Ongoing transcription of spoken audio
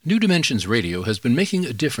New Dimensions Radio has been making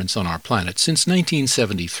a difference on our planet since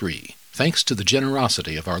 1973, thanks to the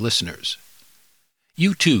generosity of our listeners.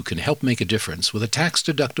 You too can help make a difference with a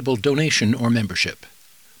tax-deductible donation or membership.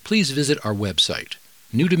 Please visit our website,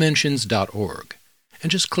 newdimensions.org,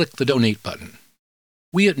 and just click the Donate button.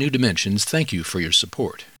 We at New Dimensions thank you for your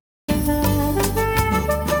support.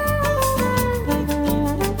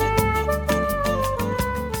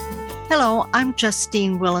 Hello, I'm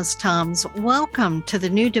Justine Willis-Toms. Welcome to the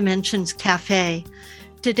New Dimensions Cafe.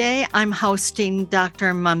 Today I'm hosting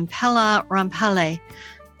Dr. Mamphela Ramphele,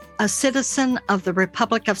 a citizen of the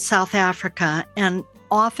Republic of South Africa and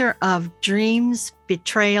author of Dreams,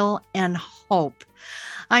 Betrayal and Hope.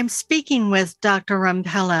 I'm speaking with Dr.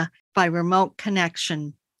 Ramphele by remote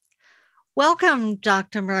connection. Welcome,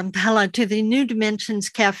 Dr. Ramphele, to the New Dimensions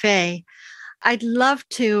Cafe. I'd love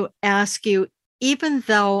to ask you, even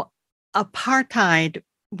though apartheid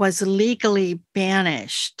was legally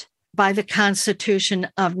banished by the Constitution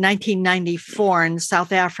of 1994 in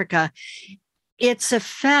South Africa, its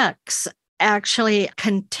effects actually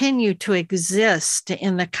continue to exist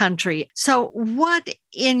in the country. So what,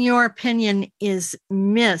 in your opinion, is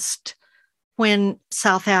missed when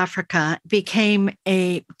South Africa became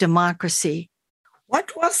a democracy?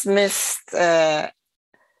 What was missed,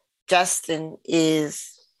 Justin,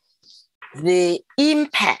 is the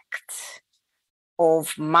impact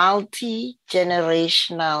of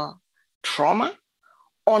multi-generational trauma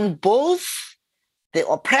on both the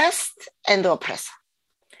oppressed and the oppressor.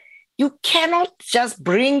 You cannot just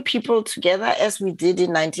bring people together as we did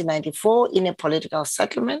in 1994 in a political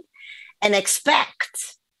settlement and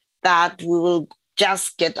expect that we will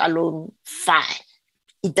just get along fine.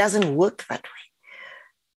 It doesn't work that way.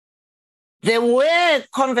 There were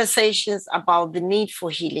conversations about the need for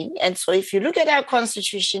healing. And so if you look at our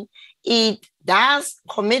constitution, it does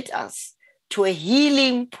commit us to a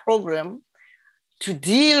healing program to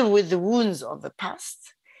deal with the wounds of the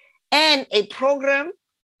past and a program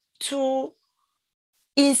to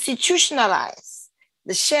institutionalize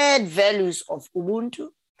the shared values of Ubuntu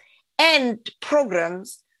and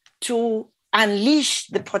programs to unleash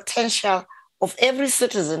the potential of every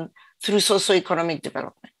citizen through socio-economic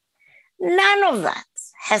development. None of that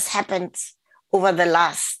has happened over the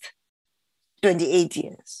last 28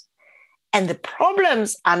 years. And the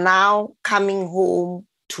problems are now coming home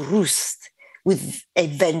to roost with a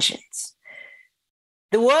vengeance.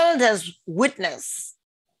 The world has witnessed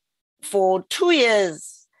for 2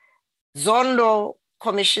 years Zondo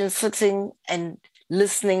Commission sitting and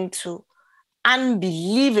listening to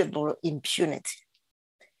unbelievable impunity.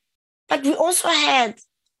 But we also had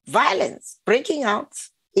violence breaking out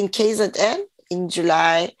in KZN in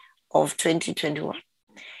July of 2021.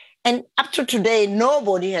 And up to today,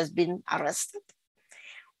 nobody has been arrested.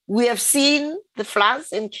 We have seen the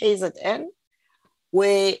floods in KZN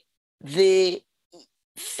where the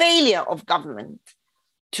failure of government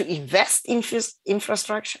to invest in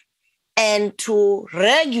infrastructure and to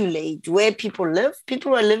regulate where people live.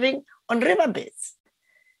 People are living on riverbeds.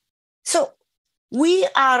 So we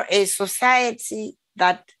are a society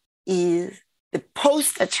that is the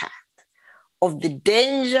poster child of the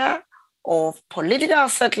danger of political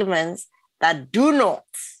settlements that do not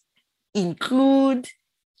include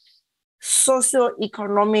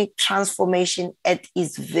socio-economic transformation at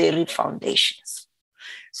its very foundations.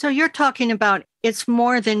 So you're talking about it's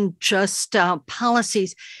more than just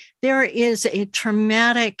policies. There is a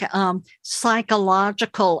traumatic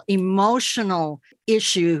psychological, emotional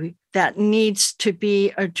issue that needs to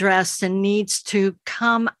be addressed and needs to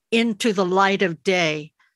come into the light of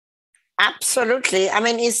day. Absolutely. I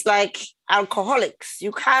mean, it's like alcoholics.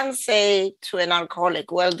 You can't say to an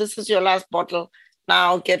alcoholic, well, this is your last bottle.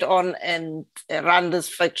 Now get on and run this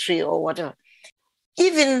factory or whatever.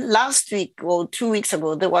 Even last week or 2 weeks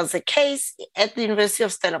ago, there was a case at the University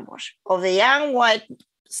of Stellenbosch of a young white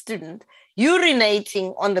student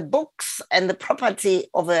urinating on the books and the property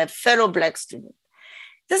of a fellow Black student.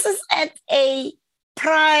 This is at a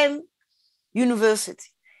prime university,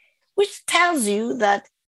 which tells you that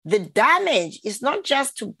the damage is not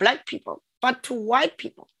just to Black people, but to white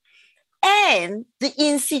people. And the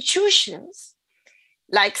institutions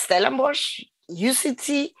like Stellenbosch,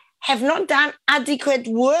 UCT, have not done adequate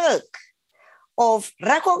work of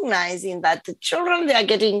recognizing that the children they are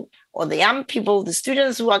getting, or the young people, the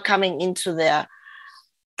students who are coming into their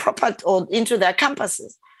property or into their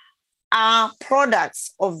campuses, are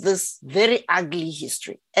products of this very ugly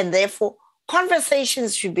history. And therefore,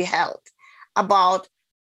 conversations should be held about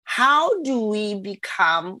how do we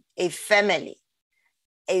become a family,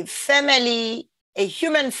 a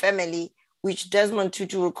human family, which Desmond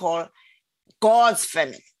Tutu will call God's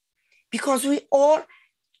family. because we all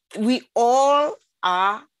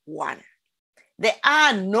are one. There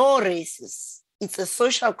are no races. It's a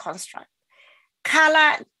social construct.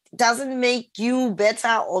 Color doesn't make you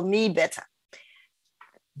better or me better.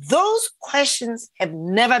 Those questions have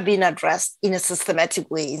never been addressed in a systematic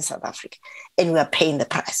way in South Africa, and we are paying the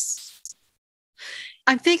price.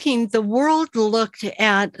 I'm thinking the world looked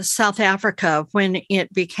at South Africa when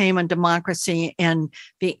it became a democracy and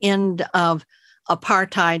the end of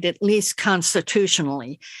apartheid, at least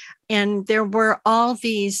constitutionally. And there were all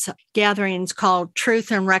these gatherings called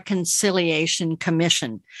Truth and Reconciliation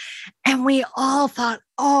Commission. And we all thought,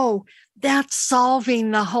 oh, that's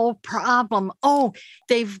solving the whole problem. Oh,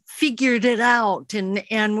 they've figured it out.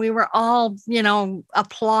 And we were all,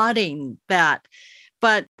 applauding that.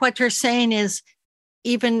 But what you're saying is,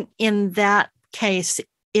 even in that case,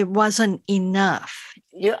 it wasn't enough.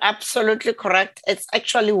 You're absolutely correct. It's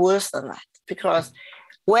actually worse than that, because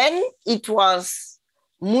when it was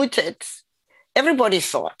mooted, everybody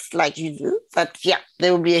thought, like you do, that,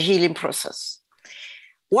 there will be a healing process.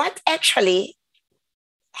 What actually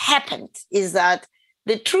happened is that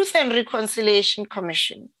the Truth and Reconciliation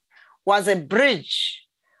Commission was a bridge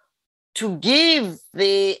to give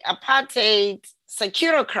the apartheid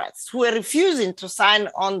securicrats who were refusing to sign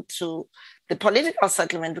on to the political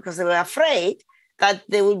settlement because they were afraid that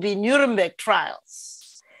there would be Nuremberg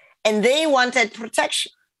trials. And they wanted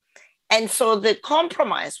protection. And so the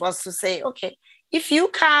compromise was to say, okay, if you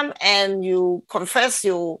come and you confess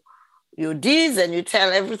your deeds and you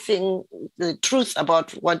tell everything, the truth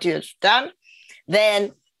about what you have done,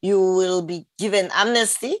 then you will be given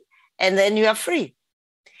amnesty and then you are free.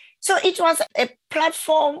 So it was a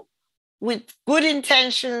platform with good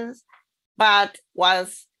intentions, but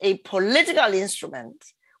was a political instrument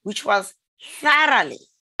which was thoroughly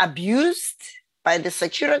abused by the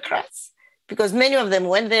securicrats, because many of them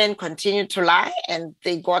went there and continued to lie and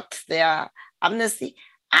they got their amnesty.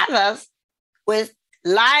 Others were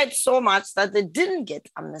lied so much that they didn't get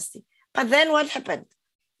amnesty. But then what happened?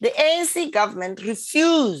 The ANC government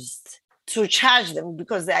refused to charge them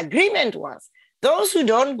because the agreement was those who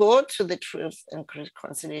don't go to the Truth and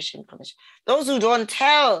Reconciliation Commission, those who don't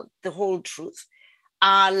tell the whole truth,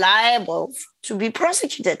 are liable to be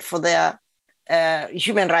prosecuted for their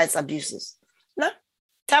human rights abuses. No,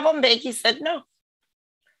 Thabo Mbeki said no.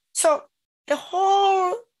 So the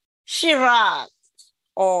whole charade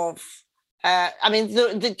of,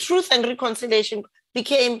 the Truth and Reconciliation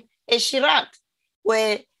became a charade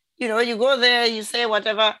where, you go there, you say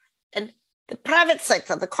whatever, and the private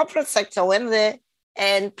sector, the corporate sector went there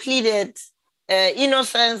and pleaded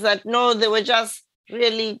innocence, that no, they were just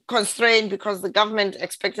really constrained because the government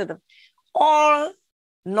expected them. All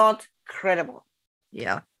not credible.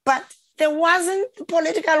 Yeah. But there wasn't the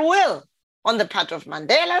political will on the part of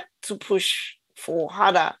Mandela to push for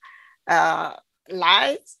harder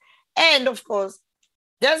lives. And of course,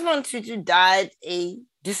 Desmond Tutu died a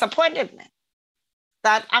disappointed man.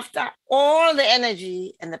 That after all the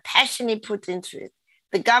energy and the passion he put into it,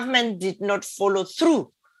 the government did not follow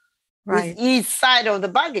through with each side of the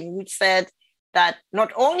bargain, which said that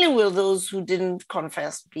not only will those who didn't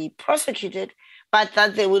confess be prosecuted, but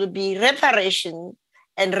that there will be reparation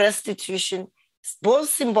and restitution, both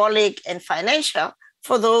symbolic and financial,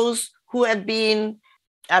 for those who have been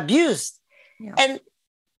abused. Yeah. And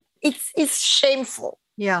it's shameful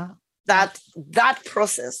that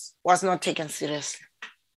process was not taken seriously.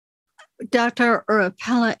 Dr.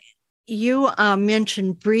 Ramphele, you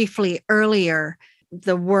mentioned briefly earlier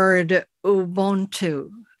the word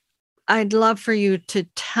ubuntu. I'd love for you to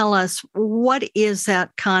tell us, what is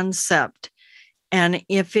that concept, and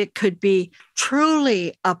if it could be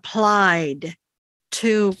truly applied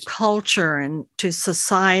to culture and to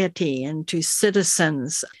society and to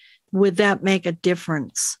citizens, would that make a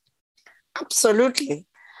difference? Absolutely.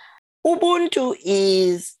 Ubuntu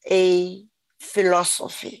is a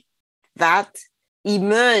philosophy that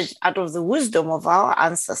emerged out of the wisdom of our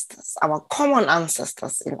ancestors, our common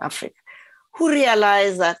ancestors in Africa, who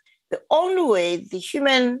realized that the only way the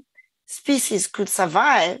human species could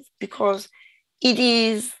survive, because it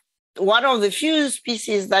is one of the few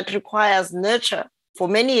species that requires nurture for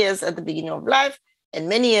many years at the beginning of life and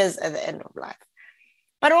many years at the end of life.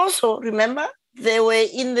 But also, remember, they were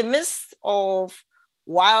in the midst of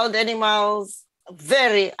wild animals,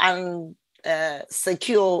 very unsecure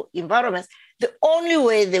environments. The only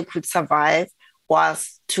way they could survive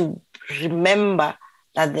was to remember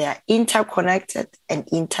that they are interconnected and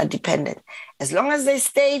interdependent. As long as they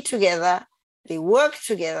stay together, they work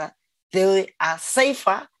together, they are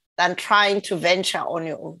safer than trying to venture on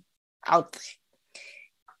your own out there.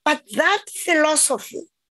 But that philosophy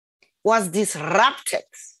was disrupted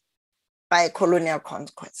by colonial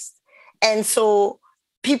conquest. And so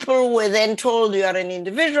people were then told you are an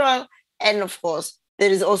individual. And of course,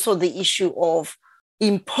 there is also the issue of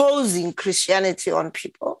imposing Christianity on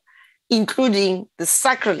people, including the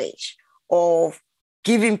sacrilege of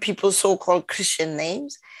giving people so-called Christian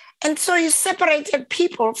names. And so you separated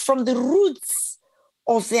people from the roots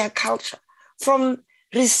of their culture, from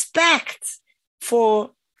respect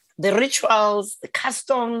for the rituals, the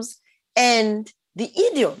customs, and the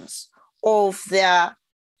idioms of their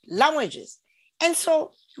languages. And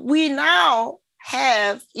so we now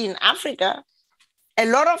have in Africa a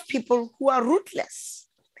lot of people who are rootless,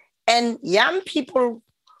 and young people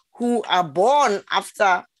who are born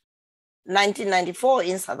after 1994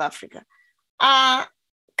 in South Africa are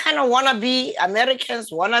kind of wannabe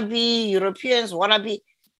Americans, wannabe Europeans,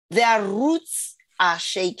 their roots are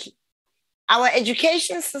shaky. Our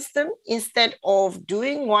education system, instead of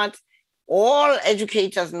doing what all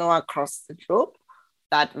educators know across the globe,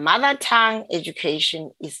 that mother tongue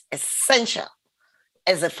education is essential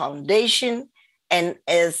as a foundation and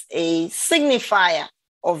as a signifier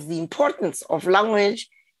of the importance of language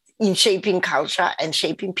in shaping culture and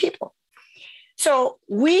shaping people. So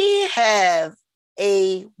we have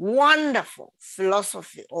a wonderful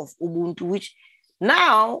philosophy of Ubuntu, which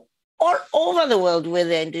now all over the world where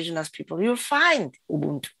there are indigenous people, you'll find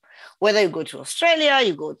Ubuntu. Whether you go to Australia,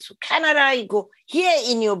 you go to Canada, you go here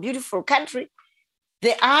in your beautiful country,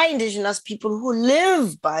 there are indigenous people who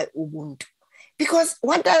live by Ubuntu. Because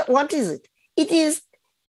what is it? It is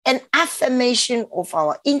an affirmation of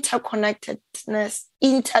our interconnectedness,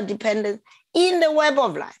 interdependence in the web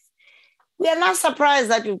of life. We are not surprised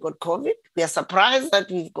that we've got COVID. We are surprised that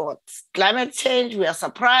we've got climate change. We are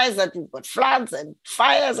surprised that we've got floods and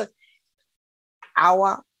fires.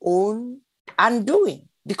 Our own undoing,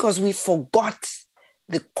 because we forgot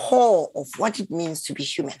the core of what it means to be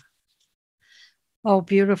human. Oh,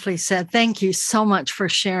 beautifully said. Thank you so much for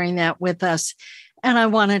sharing that with us. And I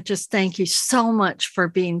want to just thank you so much for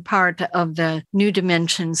being part of the New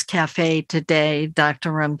Dimensions Cafe today,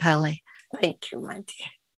 Dr. Ramphele. Thank you, my dear.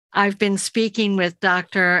 I've been speaking with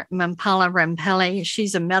Dr. Mamphela Ramphele.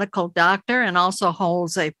 She's a medical doctor and also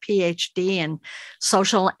holds a Ph.D. in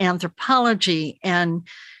Social Anthropology. And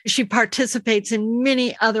she participates in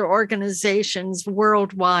many other organizations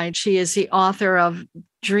worldwide. She is the author of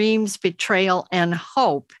Dreams, Betrayal, and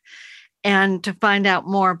Hope. And to find out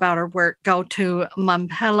more about her work, go to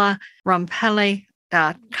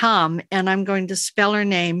mamphelaramphele.com. And I'm going to spell her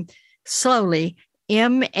name slowly,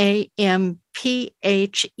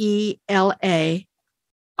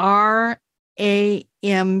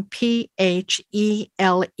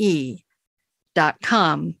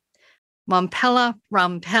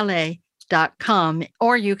 MamphelaRamphele.com,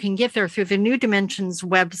 or you can get there through the New Dimensions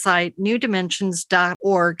website,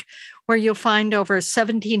 newdimensions.org, where you'll find over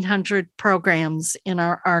 1,700 programs in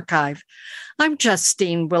our archive. I'm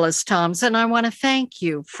Justine Willis-Toms, and I want to thank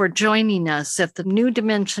you for joining us at the New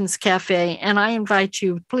Dimensions Cafe, and I invite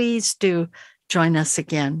you, please do join us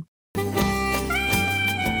again.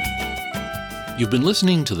 You've been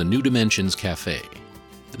listening to the New Dimensions Cafe.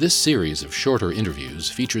 This series of shorter interviews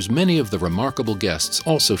features many of the remarkable guests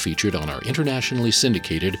also featured on our internationally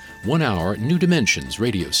syndicated one-hour New Dimensions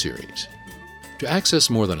radio series. To access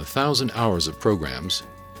more than 1,000 hours of programs,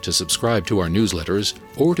 to subscribe to our newsletters,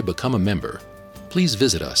 or to become a member, please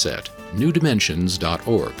visit us at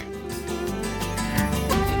newdimensions.org.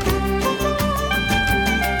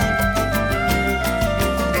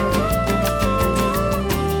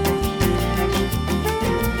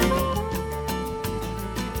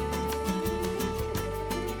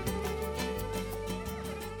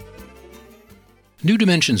 New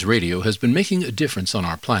Dimensions Radio has been making a difference on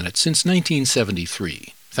our planet since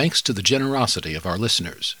 1973, thanks to the generosity of our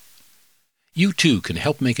listeners. You too can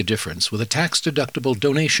help make a difference with a tax-deductible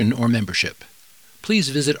donation or membership. Please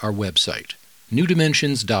visit our website,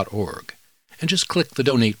 newdimensions.org, and just click the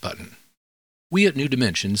Donate button. We at New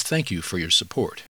Dimensions thank you for your support.